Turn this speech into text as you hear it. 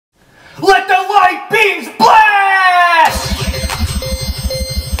Let the light beams blast!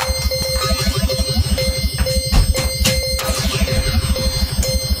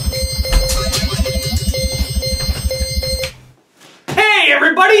 Hey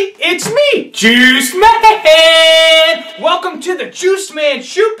everybody, it's me, Guice Mann! Welcome to the Guice Mann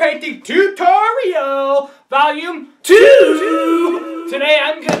Shoe Painting Tutorial, Volume 2! Today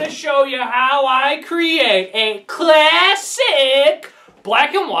I'm going to show you how I create a classic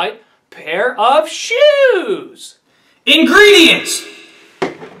black and white pair of shoes. Ingredients: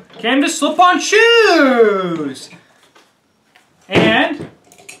 canvas slip-on shoes and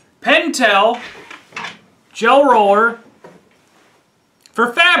Pentel gel roller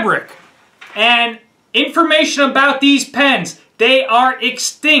for fabric. And information about these pens: they are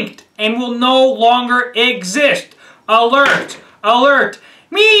extinct and will no longer exist. Alert! Alert!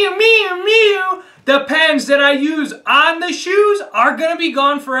 Mew, mew, mew! The pens that I use on the shoes are gonna be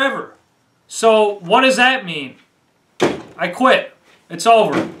gone forever. So what does that mean? I quit. It's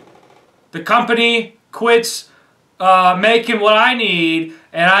over. The company quits making what I need,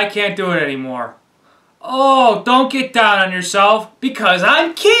 and I can't do it anymore. Oh, don't get down on yourself, because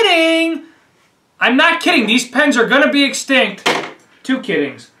I'm kidding! I'm not kidding. These pens are gonna be extinct. Two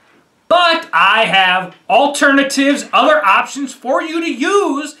kiddings. But I have alternatives, other options for you to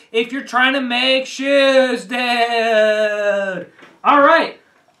use if you're trying to make shoes, dude. Alright,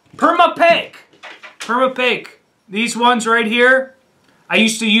 Permapaque. Permapaque. These ones right here, I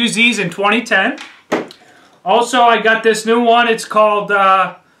used to use these in 2010. Also, I got this new one. It's called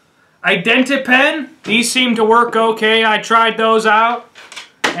Identipen. These seem to work okay. I tried those out.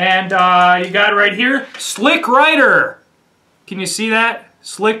 And you got it right here, Slick Rider. Can you see that?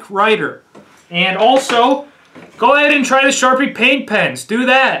 Slick Rider. And also, go ahead and try the Sharpie paint pens. Do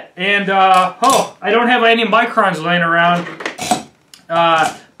that. And, oh, I don't have any microns laying around.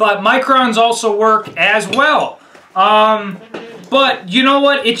 But microns also work as well. But you know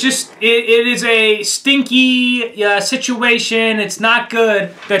what? It is a stinky situation. It's not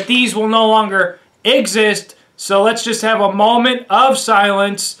good that these will no longer exist. So let's just have a moment of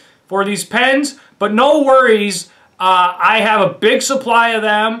silence for these pens. But no worries. I have a big supply of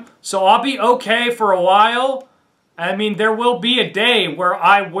them, so I'll be okay for a while. I mean, there will be a day where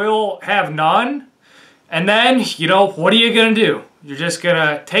I will have none. And then, you know, what are you going to do? You're just going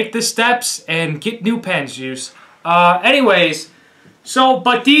to take the steps and get new pens, Guice. Anyways, so,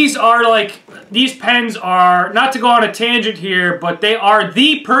 but these are like, these pens are, not to go on a tangent here, but they are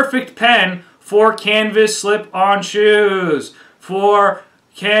the perfect pen for canvas slip-on shoes, for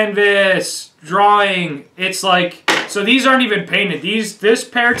canvas drawing. It's like, so these aren't even painted. This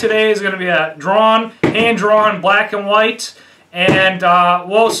pair today is going to be a hand-drawn black and white. And,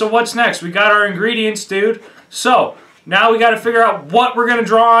 well, so what's next? We got our ingredients, dude. So, now we got to figure out what we're going to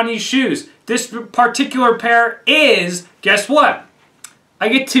draw on these shoes. This particular pair is, guess what? I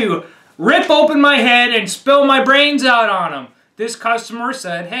get to rip open my head and spill my brains out on them. This customer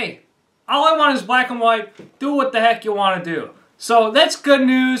said, hey, all I want is black and white. Do what the heck you want to do. So that's good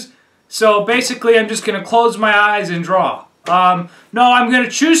news. So basically I'm just going to close my eyes and draw. No, I'm going to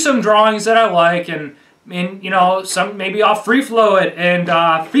choose some drawings that I like, and you know, maybe I'll free flow it and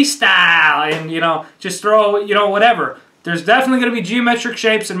freestyle and, you know, just throw, you know, whatever. There's definitely going to be geometric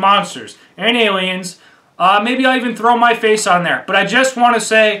shapes and monsters and aliens. Maybe I'll even throw my face on there. But I just want to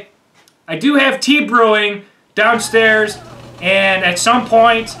say, I do have tea brewing downstairs, and at some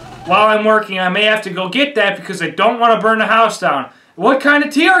point while I'm working, I may have to go get that because I don't want to burn the house down. What kind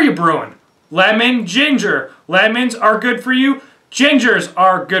of tea are you brewing? Lemon, ginger. Lemons are good for you. Gingers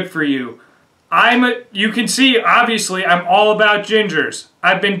are good for you. You can see, obviously, I'm all about gingers.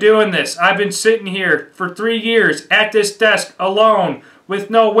 I've been doing this. I've been sitting here for 3 years at this desk alone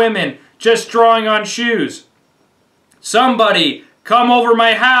with no women, just drawing on shoes. Somebody come over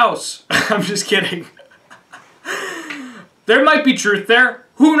my house. I'm just kidding. There might be truth there.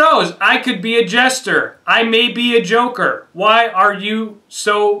 Who knows? I could be a jester. I may be a joker. Why are you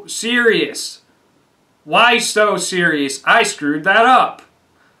so serious? Why so serious? I screwed that up.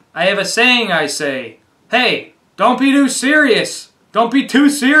 I have a saying I say, hey, don't be too serious. Don't be too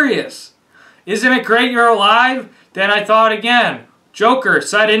serious. Isn't it great you're alive? Then I thought again. Joker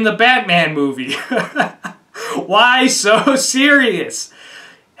said in the Batman movie. Why so serious?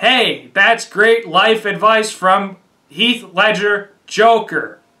 Hey, that's great life advice from Heath Ledger,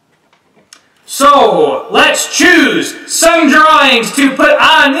 Joker. So, let's choose some drawings to put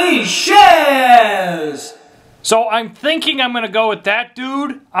on these shoes. So I'm thinking I'm going to go with that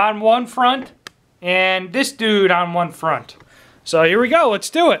dude on one front and this dude on one front. So here we go, let's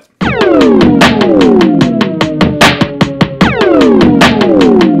do it.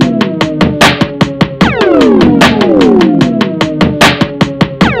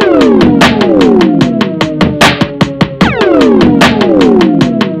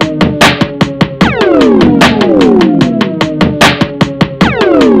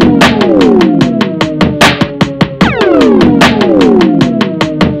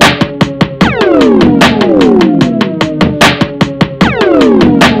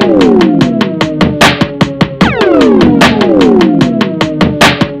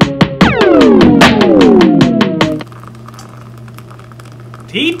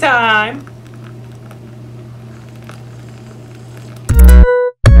 time.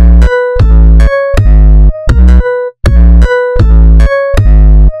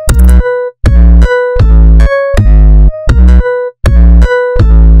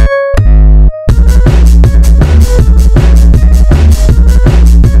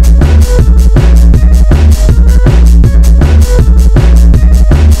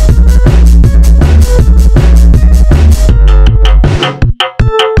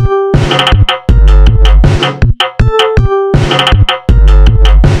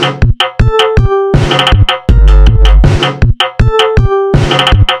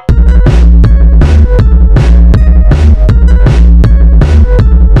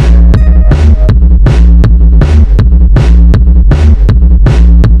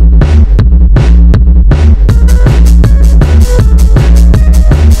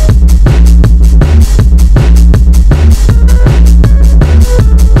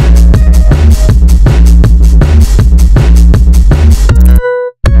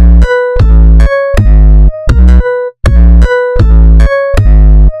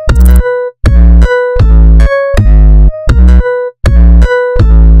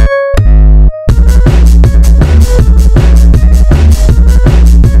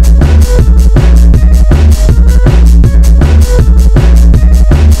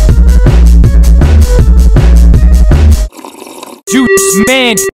 Guice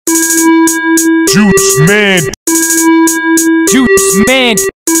Mann. Guice Mann. Guice Mann.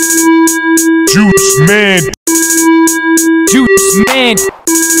 Guice Mann. Guice Mann.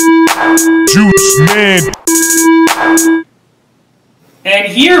 Guice Mann. And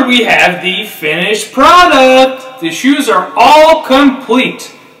here we have the finished product. The shoes are all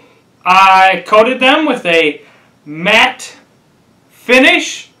complete. I coated them with a matte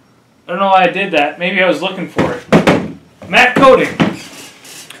finish. I don't know why I did that. Maybe I was looking for it. Matte coating.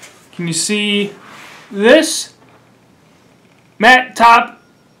 Can you see this? Matte top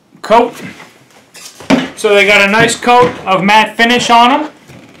coat. So they got a nice coat of matte finish on them.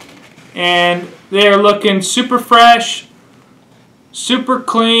 And they are looking super fresh, super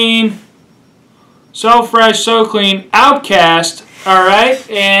clean. So fresh, so clean. Outcast. Alright.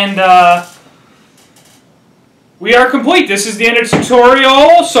 And we are complete. This is the end of the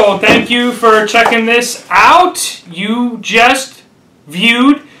tutorial, so thank you for checking this out. You just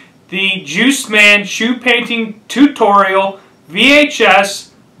viewed the Guice Mann Shoe Painting Tutorial VHS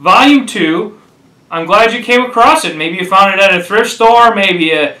Volume 2. I'm glad you came across it. Maybe you found it at a thrift store,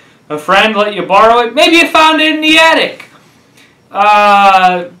 maybe a friend let you borrow it, maybe you found it in the attic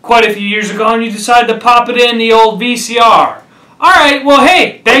quite a few years ago and you decided to pop it in the old VCR. Alright, well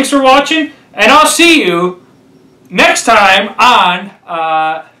hey, thanks for watching, and I'll see you next time on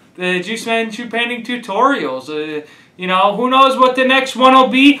the Guice Mann Shoe Painting Tutorials. You know, who knows what the next one will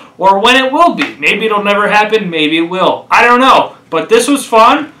be or when it will be. Maybe it'll never happen, maybe it will. I don't know. But this was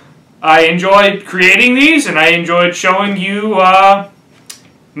fun. I enjoyed creating these and I enjoyed showing you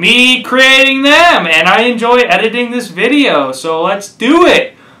me creating them. And I enjoy editing this video. So let's do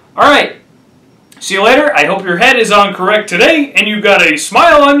it. Alright. See you later. I hope your head is on correct today and you got a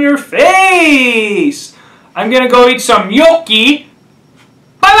smile on your face. I'm going to go eat some gnocchi.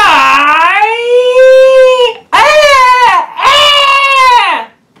 Bye-bye!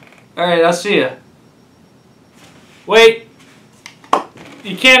 Alright, I'll see you. Wait.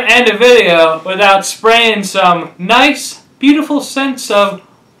 You can't end a video without spraying some nice, beautiful scents of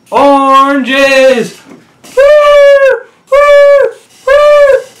oranges. Woo! Woo!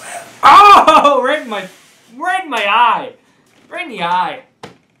 Woo! Oh! Right in my eye. Right in the eye.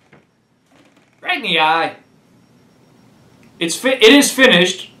 Right in the eye. It is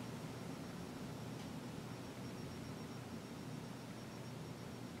finished.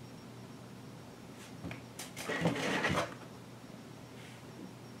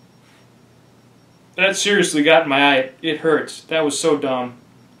 That seriously got in my eye. It hurts. That was so dumb.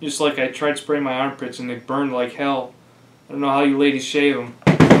 Just like I tried spraying my armpits and they burned like hell. I don't know how you ladies shave them.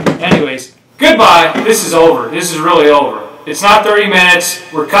 Anyways, goodbye. This is over. This is really over. It's not 30 minutes.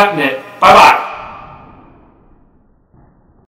 We're cutting it. Bye-bye.